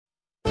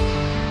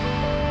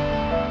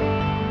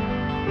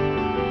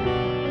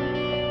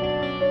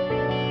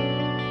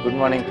Good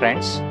morning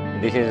friends,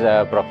 this is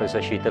Professor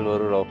Sheetal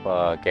Varur of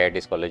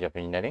KIT's College of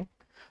Engineering.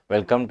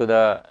 Welcome to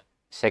the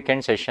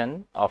second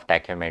session of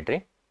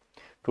tachymetry.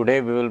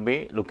 Today we will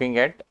be looking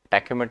at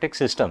tachymetric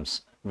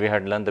systems. We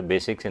had learned the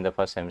basics in the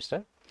first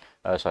semester,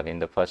 in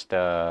the first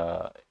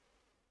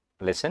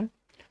lesson.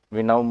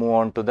 We now move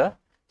on to the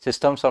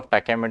systems of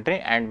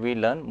tachymetry and we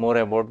learn more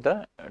about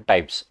the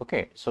types.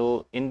 Okay,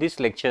 so in this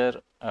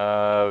lecture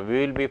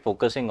we will be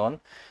focusing on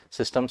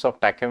systems of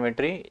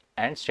tachymetry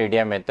and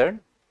stadia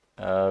method,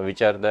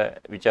 which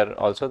are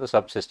also the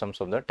subsystems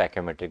of the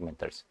tachymetric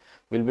methods.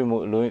 We will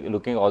be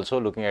looking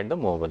at the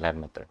movable hair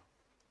method.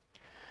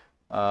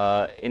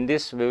 In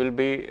this we will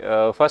be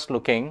first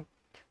looking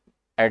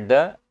at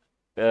the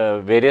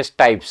various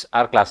types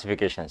or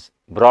classifications.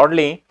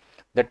 Broadly,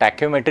 the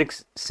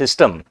tachymetric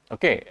system,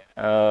 okay,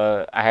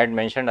 I had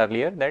mentioned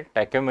earlier that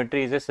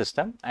tachymetry is a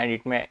system and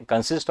it may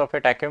consist of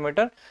a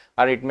tachymeter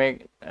or it may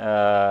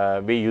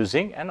be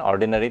using an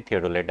ordinary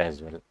theodolite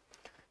as well.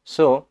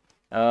 So,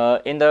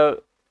 in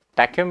the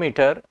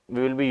tachymeter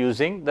we will be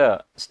using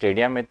the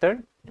stadia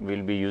method, we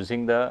will be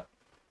using the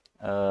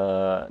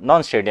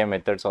non-stadia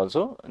methods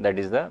also, that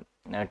is the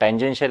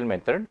tangential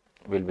method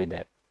will be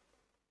there.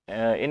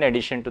 In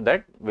addition to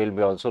that, we will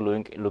be also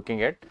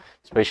looking at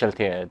special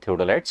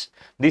theodolites.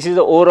 This is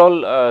the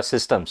overall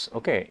systems.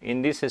 Okay,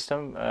 in this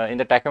system, in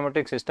the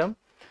tachymetric system,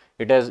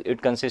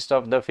 it consists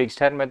of the fixed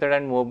hair method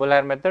and movable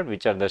hair method,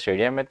 which are the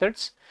stadia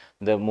methods.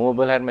 The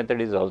movable hair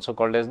method is also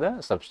called as the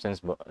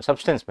substance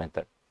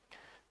method.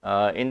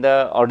 In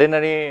the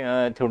ordinary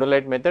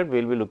theodolite method,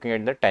 we will be looking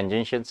at the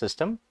tangential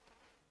system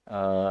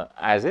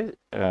as a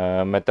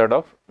method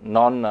of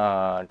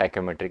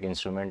non-tachymetric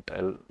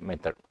instrumental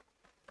method,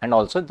 and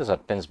also the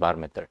substance bar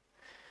method.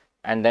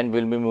 And then we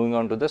will be moving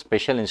on to the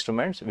special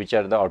instruments, which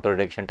are the auto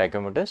reduction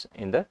tachymeters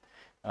in the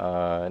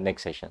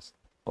next sessions.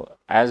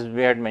 As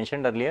we had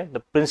mentioned earlier, the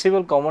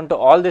principle common to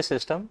all this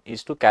system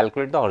is to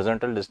calculate the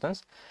horizontal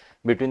distance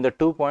between the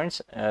 2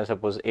 points,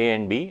 suppose A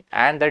and B,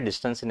 and the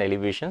distance in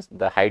elevations,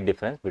 the height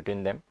difference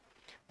between them,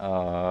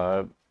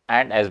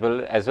 and as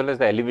well as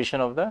the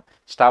elevation of the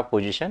staff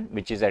position,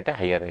 which is at a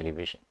higher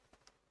elevation.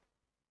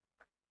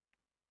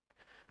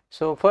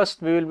 So,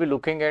 first we will be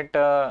looking at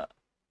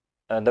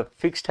the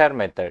fixed hair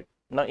method.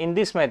 Now, in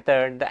this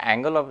method, the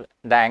angle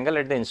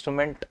at the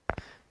instrument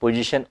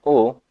position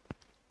O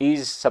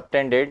is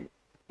subtended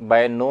by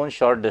a known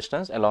short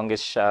distance along a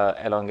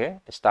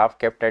staff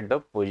kept at the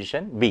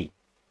position B.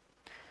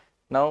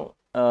 Now,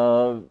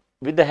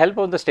 with the help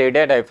of the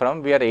stadia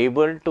diaphragm, we are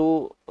able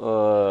to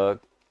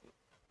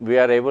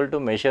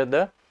measure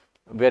the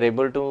we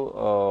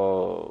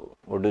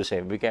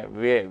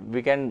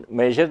can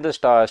measure the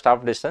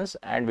staff distance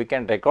and we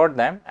can record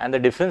them, and the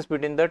difference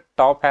between the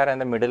top hair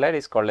and the middle hair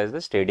is called as the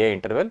stadia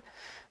interval,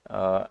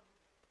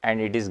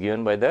 and it is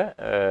given by the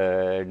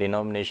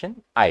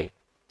denomination I.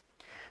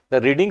 The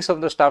readings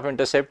of the staff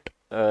intercept,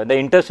 the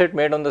intercept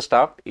made on the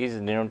staff is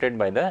denoted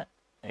by the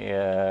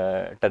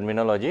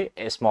terminology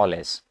small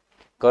s,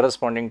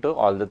 corresponding to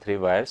all the 3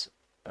 wires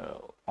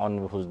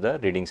on whose the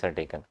readings are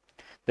taken.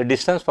 The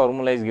distance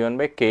formula is given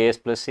by Ks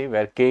plus C,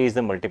 where K is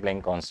the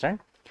multiplying constant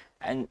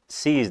and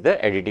C is the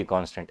additive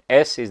constant,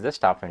 S is the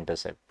staff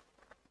intercept.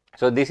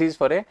 So, this is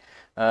for a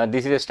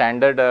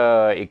standard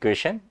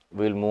equation.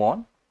 We will move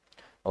on.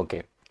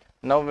 Okay.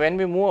 Now, when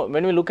we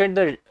look at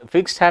the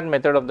fixed hair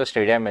method of the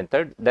stadia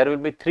method, there will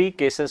be 3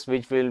 cases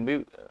which we will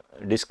be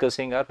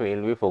discussing or we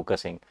will be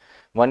focusing.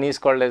 One is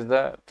called as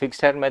the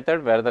fixed hair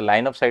method, where the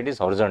line of sight is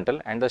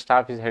horizontal and the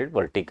staff is held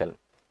vertical.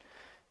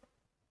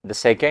 The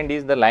second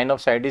is the line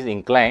of sight is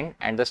inclined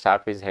and the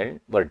staff is held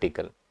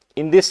vertical.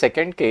 In this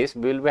second case,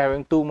 we will be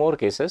having 2 more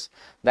cases.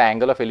 The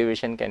angle of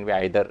elevation can be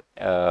either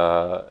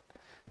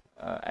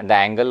and the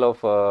angle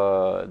of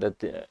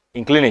the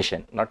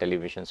inclination, not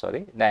elevation,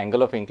 sorry, the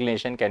angle of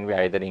inclination can be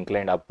either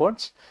inclined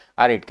upwards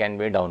or it can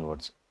be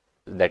downwards.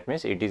 That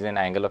means it is an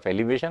angle of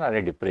elevation or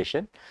a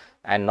depression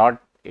and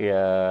not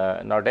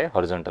a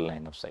horizontal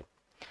line of sight.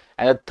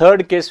 And the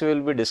third case we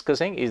will be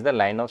discussing is the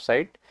line of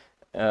sight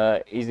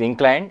is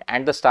inclined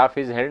and the staff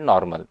is held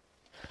normal.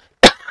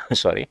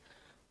 Sorry.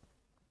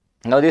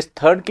 Now, this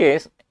third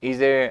case is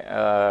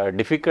a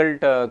difficult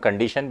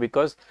condition,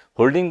 because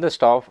holding the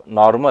staff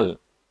normal,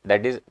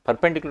 that is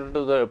perpendicular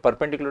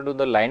to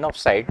the line of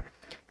sight,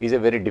 is a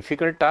very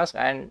difficult task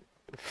and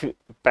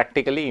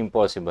practically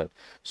impossible.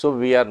 So,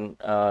 we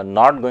are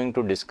not going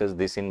to discuss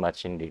this in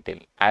much in detail,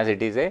 as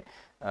it is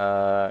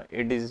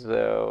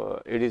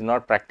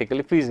not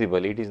practically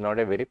feasible. It is not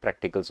a very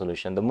practical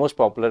solution. The most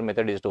popular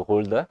method is to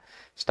hold the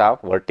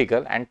staff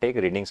vertical and take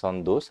readings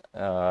on those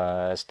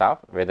staff,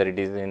 whether it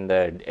is in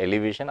the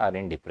elevation or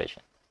in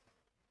depression.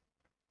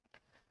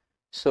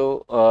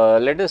 So,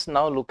 let us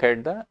now look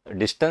at the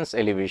distance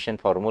elevation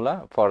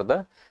formula for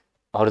the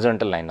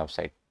horizontal line of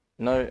sight.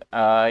 Now,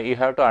 you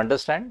have to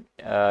understand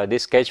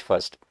this sketch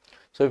first.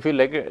 So, if you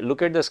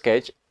look at the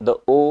sketch, the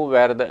O,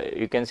 where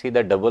you can see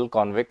the double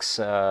convex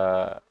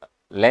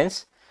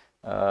lens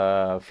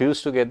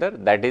fused together,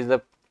 that is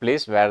the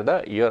place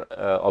where your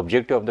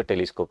objective of the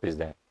telescope is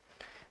there.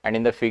 and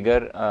in the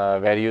figure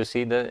where you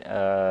see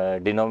the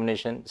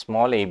denomination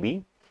small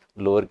ab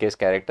lowercase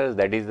characters,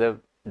 that is the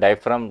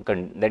diaphragm,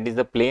 that is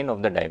the plane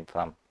of the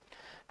diaphragm,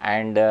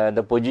 and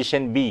the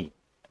position B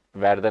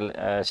where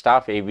the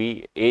staff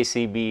ACB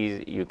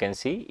is, you can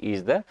see,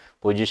 is the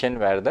position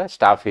where the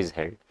staff is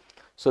held.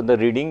 So the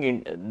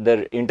reading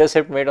the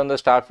intercept made on the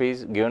staff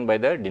is given by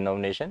the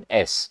denomination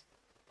S.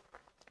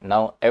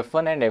 Now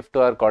F1 and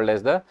F2 are called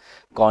as the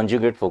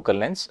conjugate focal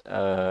lengths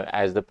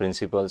as the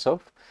principles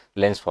of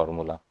lens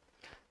formula.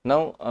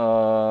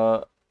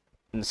 Now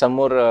some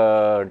more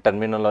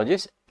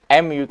terminologies.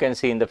 M, you can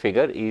see in the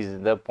figure,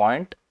 is the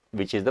point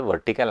which is the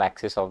vertical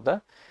axis of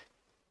the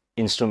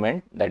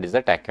instrument, that is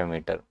the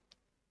tachometer.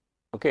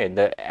 Okay,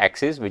 the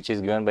axis which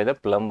is given by the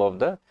plumb of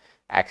the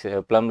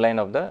axis, plumb line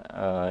of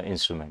the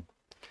instrument.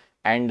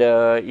 And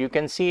you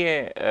can see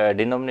a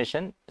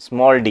denomination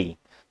small d.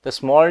 The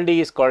small d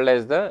is called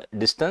as the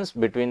distance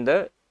between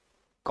the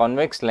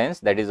convex lens,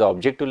 that is the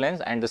objective lens,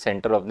 and the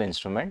center of the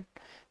instrument,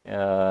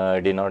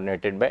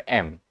 denominated by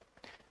M.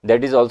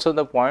 That is also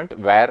the point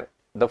where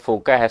the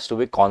foci has to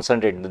be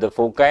concentrated. The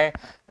foci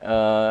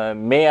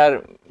may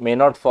or may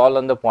not fall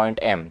on the point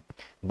M,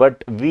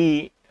 but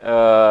we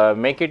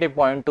make it a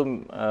point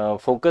to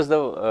focus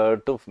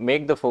the to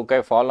make the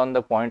foci fall on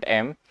the point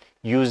M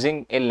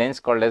using a lens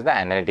called as the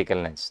analytical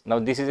lens. Now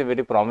this is a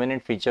very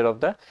prominent feature of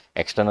the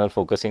external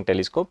focusing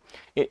telescope.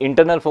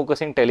 Internal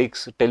focusing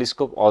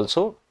telescope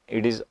also,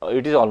 it is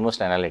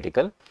almost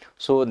analytical.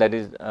 So that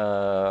is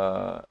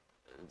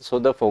so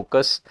the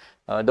focus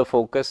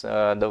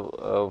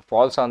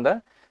falls on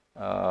the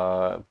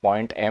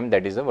point M,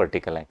 that is the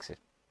vertical axis.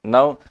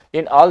 Now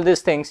in all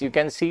these things you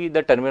can see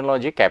the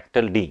terminology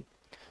capital D.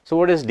 So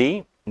what is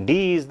D?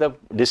 D is the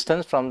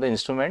distance from the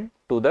instrument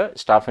to the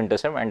staff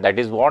intercept, and that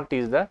is what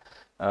is the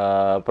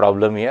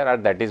problem here, or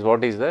that is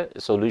what is the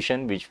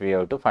solution which we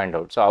have to find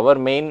out. So our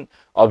main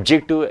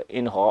objective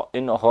in all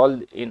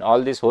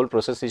this whole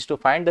process is to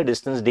find the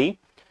distance D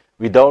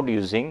without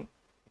using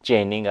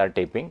chaining or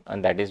taping,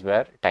 and that is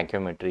where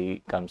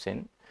tachometry comes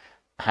in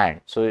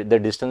hand. So the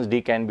distance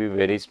D can be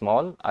very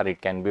small or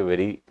it can be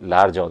very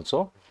large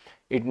also.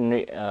 It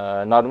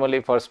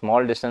normally for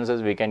small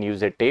distances we can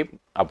use a tape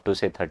up to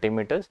say 30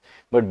 meters,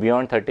 but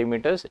beyond 30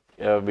 meters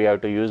we have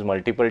to use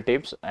multiple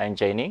tapes and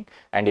chaining,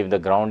 and if the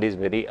ground is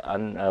very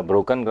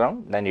broken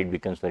ground, then it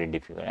becomes very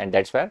difficult, and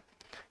that's where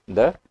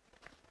the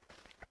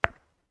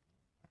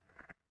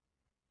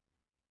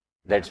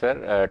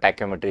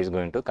tachometry is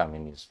going to come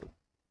in useful.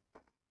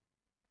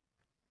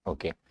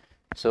 Okay.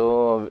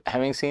 So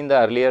having seen the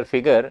earlier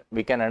figure,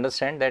 we can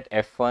understand that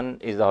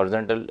F1 is the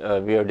horizontal,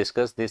 we have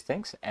discussed these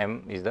things,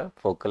 M is the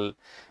focal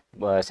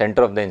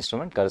center of the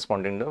instrument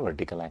corresponding to the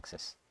vertical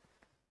axis.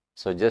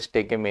 So just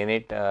take a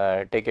minute,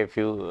 take a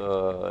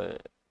few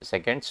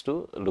seconds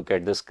to look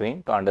at the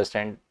screen to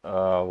understand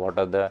what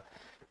are the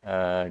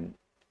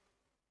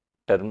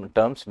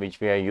terms which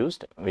we have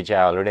used, which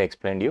I already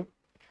explained you.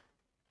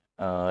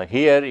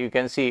 Here you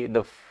can see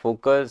the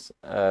focus,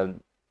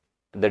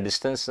 the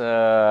distance,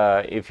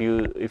 if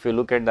you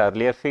look at the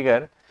earlier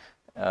figure,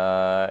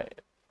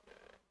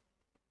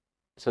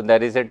 so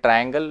there is a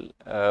triangle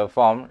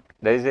formed,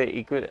 there is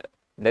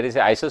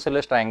a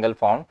isosceles triangle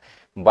formed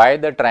by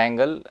the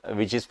triangle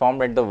which is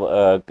formed at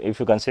the if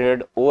you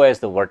considered O as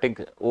the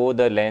vertex, O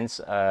the lens,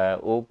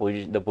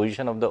 the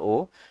position of the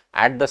O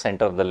at the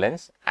center of the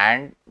lens,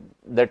 and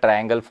the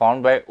triangle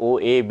formed by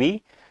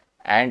OAB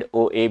and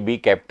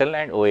OAB capital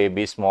and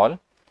OAB small.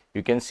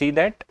 You can see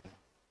that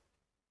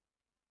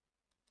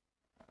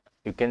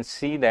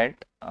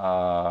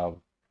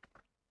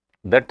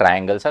the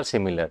triangles are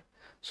similar.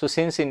 So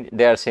since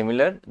they are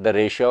similar, the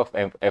ratio of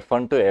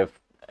F1 to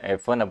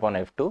F1 upon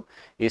F2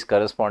 is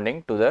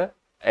corresponding to the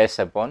S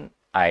upon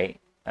I,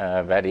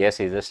 where S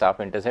is the staff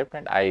intercept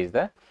and I is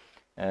the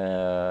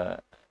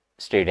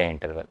stadia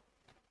interval.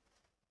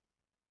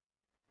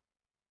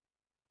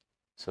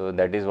 So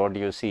that is what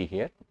you see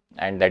here,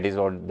 and that is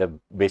what the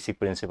basic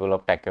principle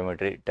of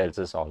tachometry tells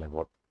us all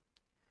about.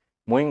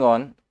 Moving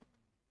on,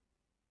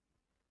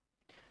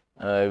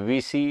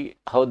 we see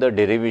how the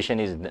derivation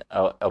is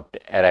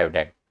arrived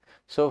at.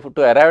 So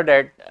to arrive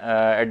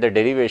at the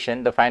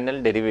derivation, the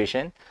final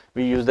derivation,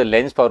 we use the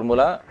lens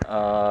formula,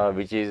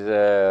 which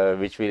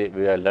we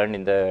have learned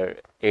in the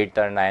 8th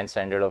or 9th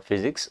standard of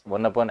physics.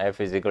 1 upon F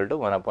is equal to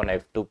 1 upon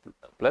F2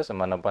 plus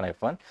 1 upon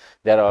F1.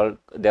 They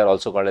are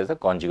also called as the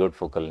conjugate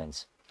focal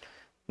lengths.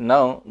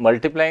 Now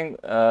multiplying,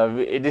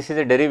 this is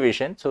a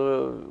derivation.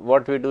 So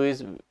what we do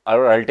is,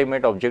 our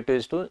ultimate objective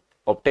is to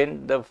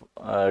obtain the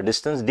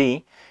distance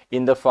D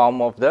in the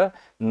form of the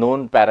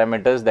known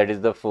parameters, that is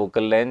the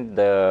focal length,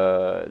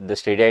 the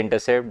stadia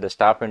intercept, the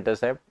staff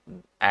intercept,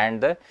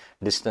 and the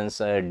distance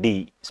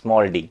D,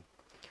 small d.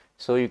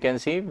 So you can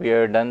see we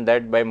have done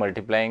that by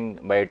multiplying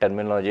by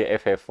terminology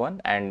F1,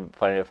 and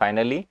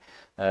finally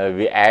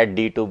we add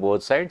D to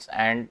both sides,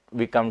 and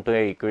we come to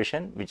an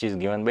equation which is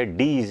given by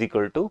D is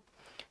equal to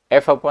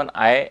F upon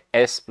I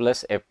S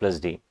plus F plus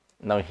D.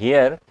 Now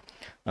here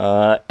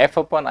F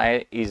upon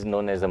I is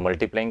known as a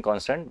multiplying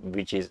constant,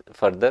 which is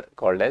further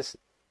called as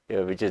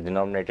which is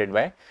denominated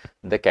by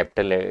the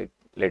capital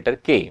letter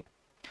K,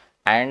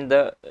 and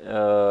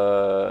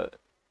the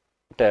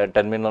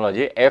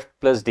terminology F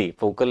plus D,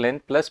 focal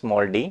length plus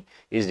small d,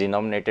 is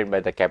denominated by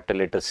the capital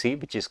letter C,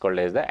 which is called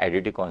as the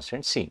additive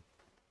constant C.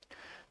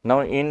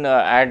 Now, in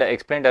I had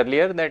explained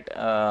earlier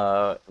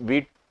that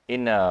we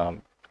in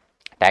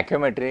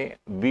tachymetry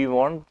we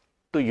want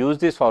to use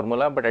this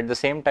formula, but at the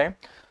same time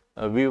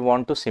we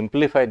want to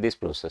simplify this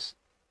process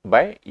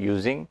by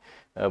using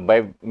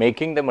by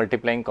making the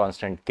multiplying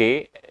constant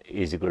K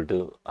is equal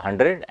to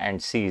 100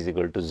 and C is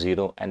equal to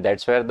 0, and that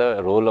is where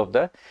the role of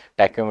the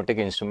tachymetric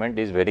instrument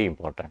is very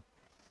important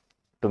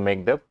to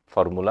make the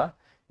formula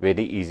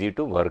very easy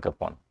to work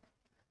upon.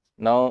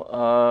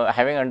 Now,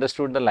 having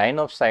understood the line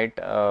of sight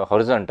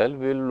horizontal,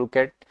 we will look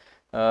at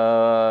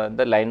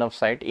the line of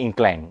sight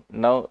incline.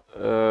 Now,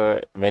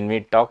 when we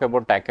talk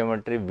about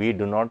tachymetry, we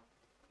do not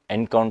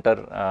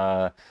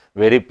encounter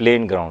very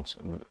plain grounds.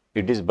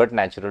 It is but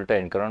natural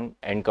to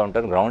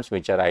encounter grounds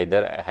which are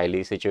either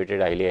highly situated,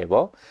 highly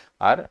above,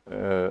 or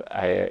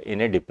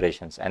in a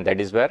depressions, and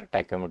that is where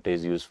tachymetry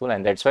is useful.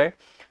 And that's why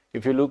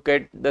if you look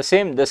at the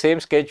same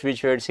sketch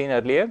which we had seen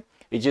earlier,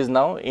 which is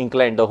now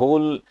inclined, the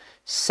whole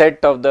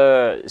set of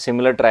the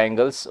similar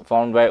triangles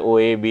formed by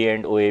OAB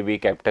and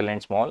OAB capital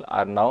and small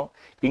are now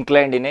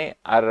inclined in a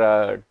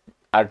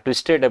are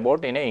twisted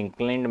about in a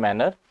inclined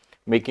manner,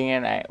 making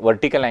a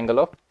vertical angle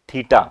of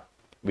theta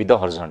with the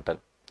horizontal.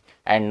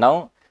 And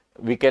now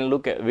we can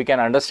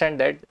understand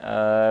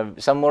that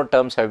some more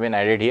terms have been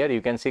added here.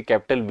 You can see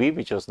capital V,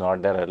 which was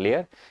not there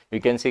earlier. You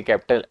can see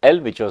capital L,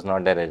 which was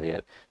not there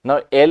earlier.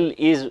 Now L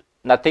is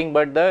nothing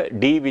but the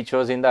D which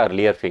was in the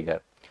earlier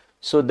figure.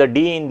 So the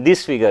D in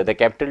this figure, the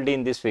capital D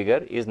in this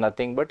figure is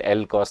nothing but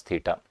L cos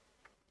theta,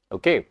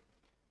 okay,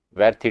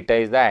 where theta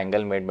is the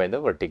angle made by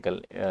the vertical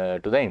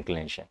to the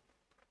inclination,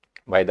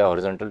 by the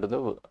horizontal to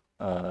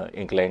the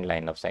inclined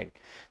line of sight.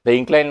 The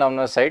inclined line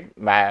of sight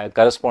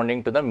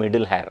corresponding to the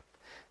middle hair,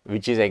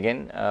 which is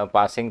again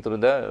passing through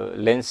the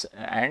lens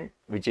and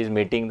which is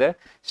meeting the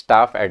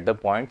staff at the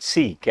point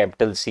C,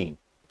 capital C.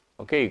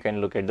 Okay, you can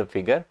look at the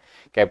figure.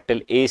 Capital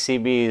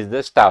ACB is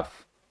the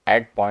staff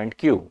at point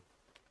Q.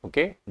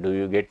 Okay, do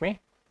you get me?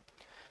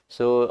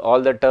 So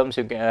all the terms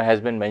has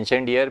been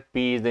mentioned here.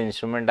 P is the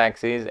instrument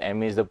axis,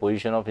 M is the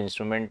position of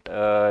instrument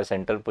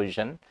center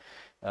position,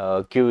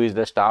 Q is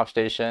the staff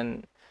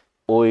station,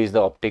 O is the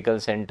optical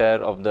center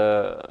of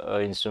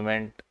the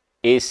instrument,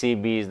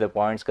 ACB is the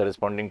points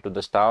corresponding to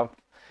the staff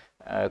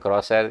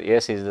crosshair,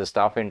 S is the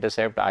staff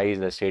intercept, I is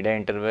the stadia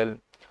interval,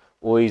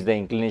 O is the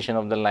inclination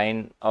of the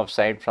line of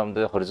sight from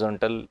the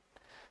horizontal,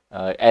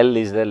 L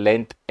is the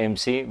length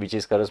MC, which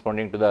is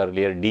corresponding to the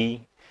earlier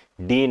D.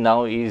 D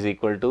now is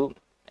equal to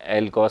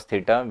L cos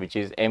theta, which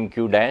is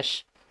MQ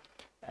dash,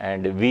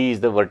 and V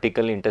is the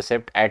vertical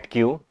intercept at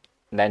Q.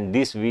 Then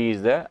this V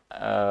is the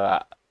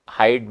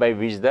height by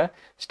which the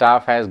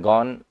staff has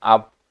gone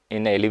up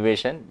in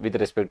elevation with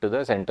respect to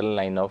the central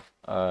line of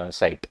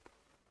sight.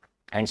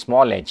 And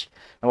small h.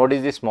 Now what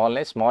is the small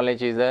h? Small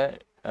h is the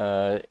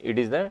it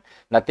is the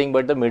nothing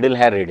but the middle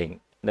hair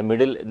reading.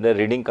 The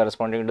reading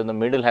corresponding to the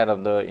middle hair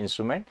of the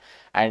instrument,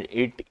 and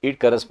it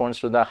corresponds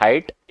to the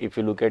height. If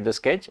you look at the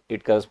sketch,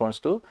 it corresponds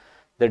to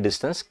the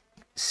distance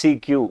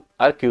CQ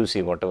or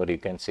QC, whatever you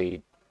can say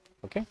it.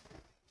 Okay,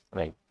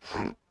 right.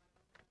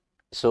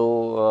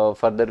 So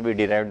further we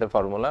derive the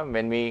formula.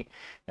 When we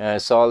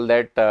solve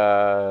that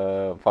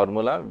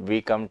formula,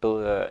 we come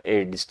to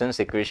a distance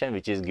equation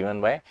which is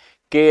given by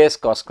Ks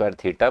cos square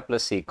theta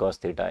plus C cos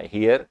theta.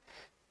 Here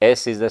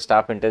S is the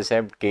staff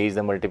intercept, K is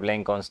the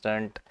multiplying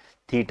constant,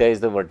 theta is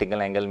the vertical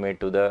angle made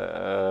to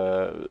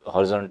the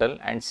horizontal,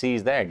 and C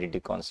is the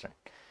additive constant.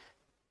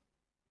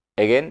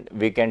 Again,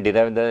 we can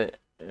derive the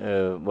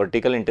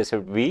vertical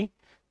intercept V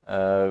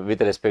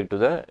with respect to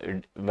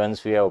the,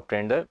 once we have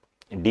obtained the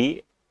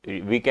D,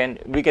 we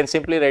can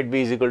simply write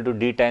V is equal to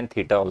D tan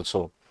theta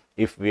also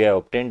if we have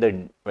obtained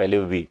the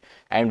value V,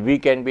 and V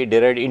can be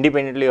derived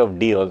independently of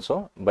D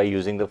also by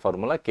using the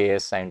formula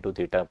Ks sin 2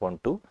 theta upon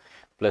 2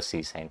 plus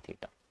C sin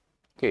theta.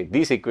 Okay,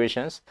 these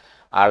equations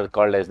are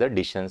called as the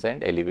distance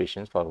and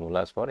elevations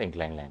formulas for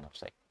inclined line of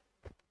sight.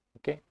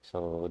 Okay,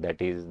 so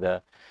that is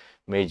the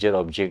major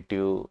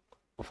objective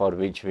for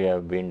which we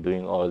have been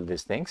doing all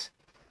these things.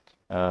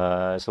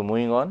 So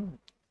moving on,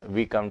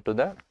 we come to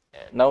the,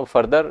 now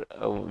further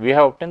we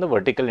have obtained the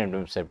vertical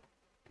intercept.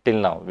 Till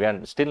now we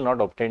are still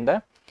not obtained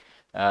the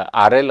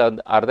RL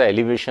or the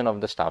elevation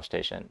of the staff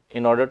station.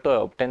 In order to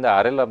obtain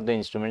the RL of the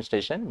instrument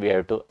station, we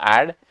have to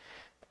add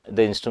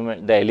the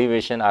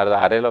elevation or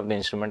the RL of the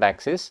instrument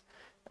axis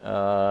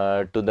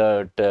to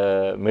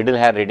the middle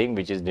hair reading,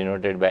 which is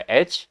denoted by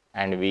H,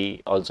 and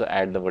we also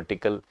add the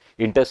vertical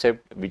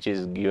intercept, which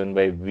is given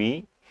by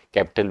V,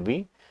 capital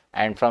V,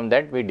 and from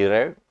that we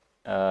derive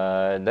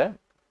the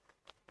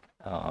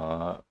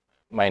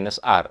minus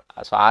R.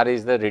 So R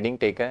is the reading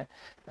taken,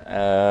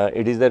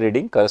 it is the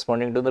reading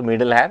corresponding to the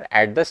middle hair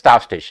at the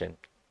staff station,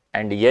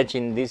 and H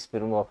in this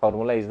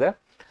formula is the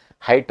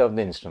height of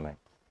the instrument.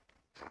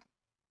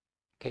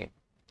 Okay,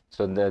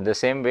 so the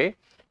same way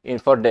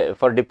for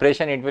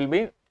depression it will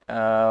be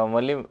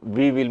only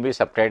V will be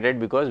subtracted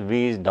because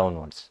V is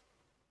downwards.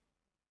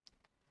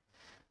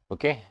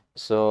 Okay.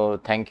 So,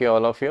 thank you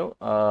all of you.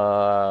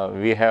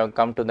 We have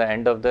come to the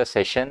end of the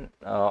session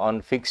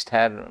on fixed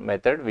hair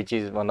method, which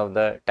is one of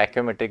the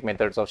tachyometric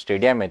methods of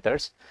stadia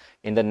methods.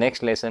 In the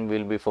next lesson, we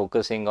will be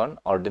focusing on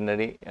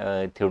ordinary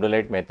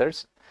theodolite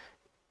methods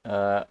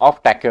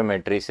of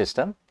tachyometry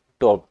system,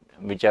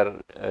 which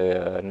are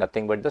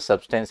nothing but the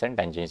substance and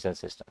tangential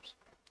systems.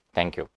 Thank you.